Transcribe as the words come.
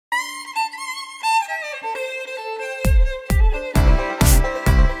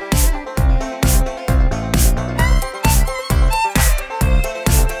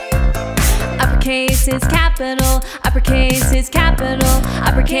is capital, uppercase is capital,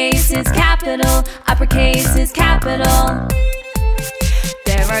 uppercase is capital, uppercase is capital.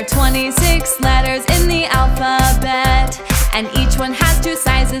 There are 26 letters in the alphabet, and each one has two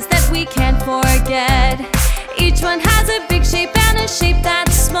sizes that we can't forget. Each one has a big shape and a shape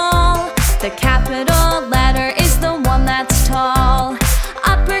that's small. The capital letter is the one that's tall.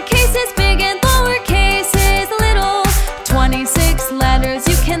 Uppercase is big and lowercase is little. 26 letters,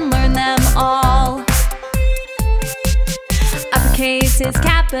 you can learn them all. Uppercase is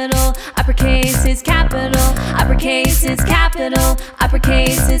capital, uppercase is capital, uppercase is capital,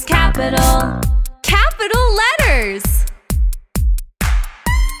 uppercase is capital. Capital letters!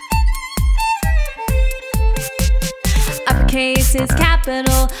 Uppercase is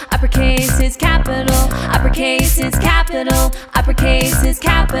capital, uppercase is capital, uppercase is capital, uppercase is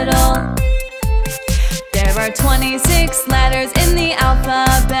capital. There are 26 letters in the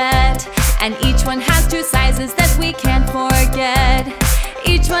alphabet, and each one has two sizes that we can't forget.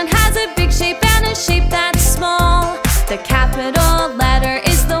 Each one has a big shape and a shape that's small. The capital letter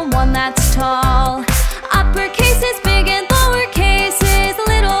is the one that's tall. Uppercase is big and lowercase is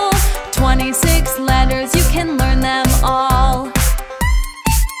little. 26 letters, you can learn them all.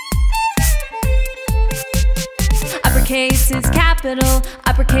 Uppercase is capital,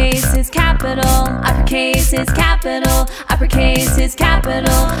 uppercase is capital, uppercase is capital, uppercase is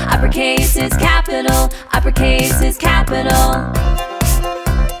capital, uppercase is capital, uppercase is capital.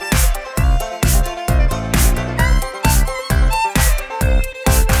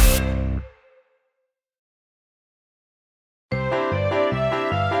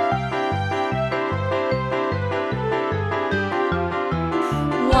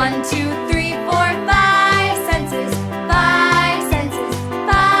 One, two, three, four, five.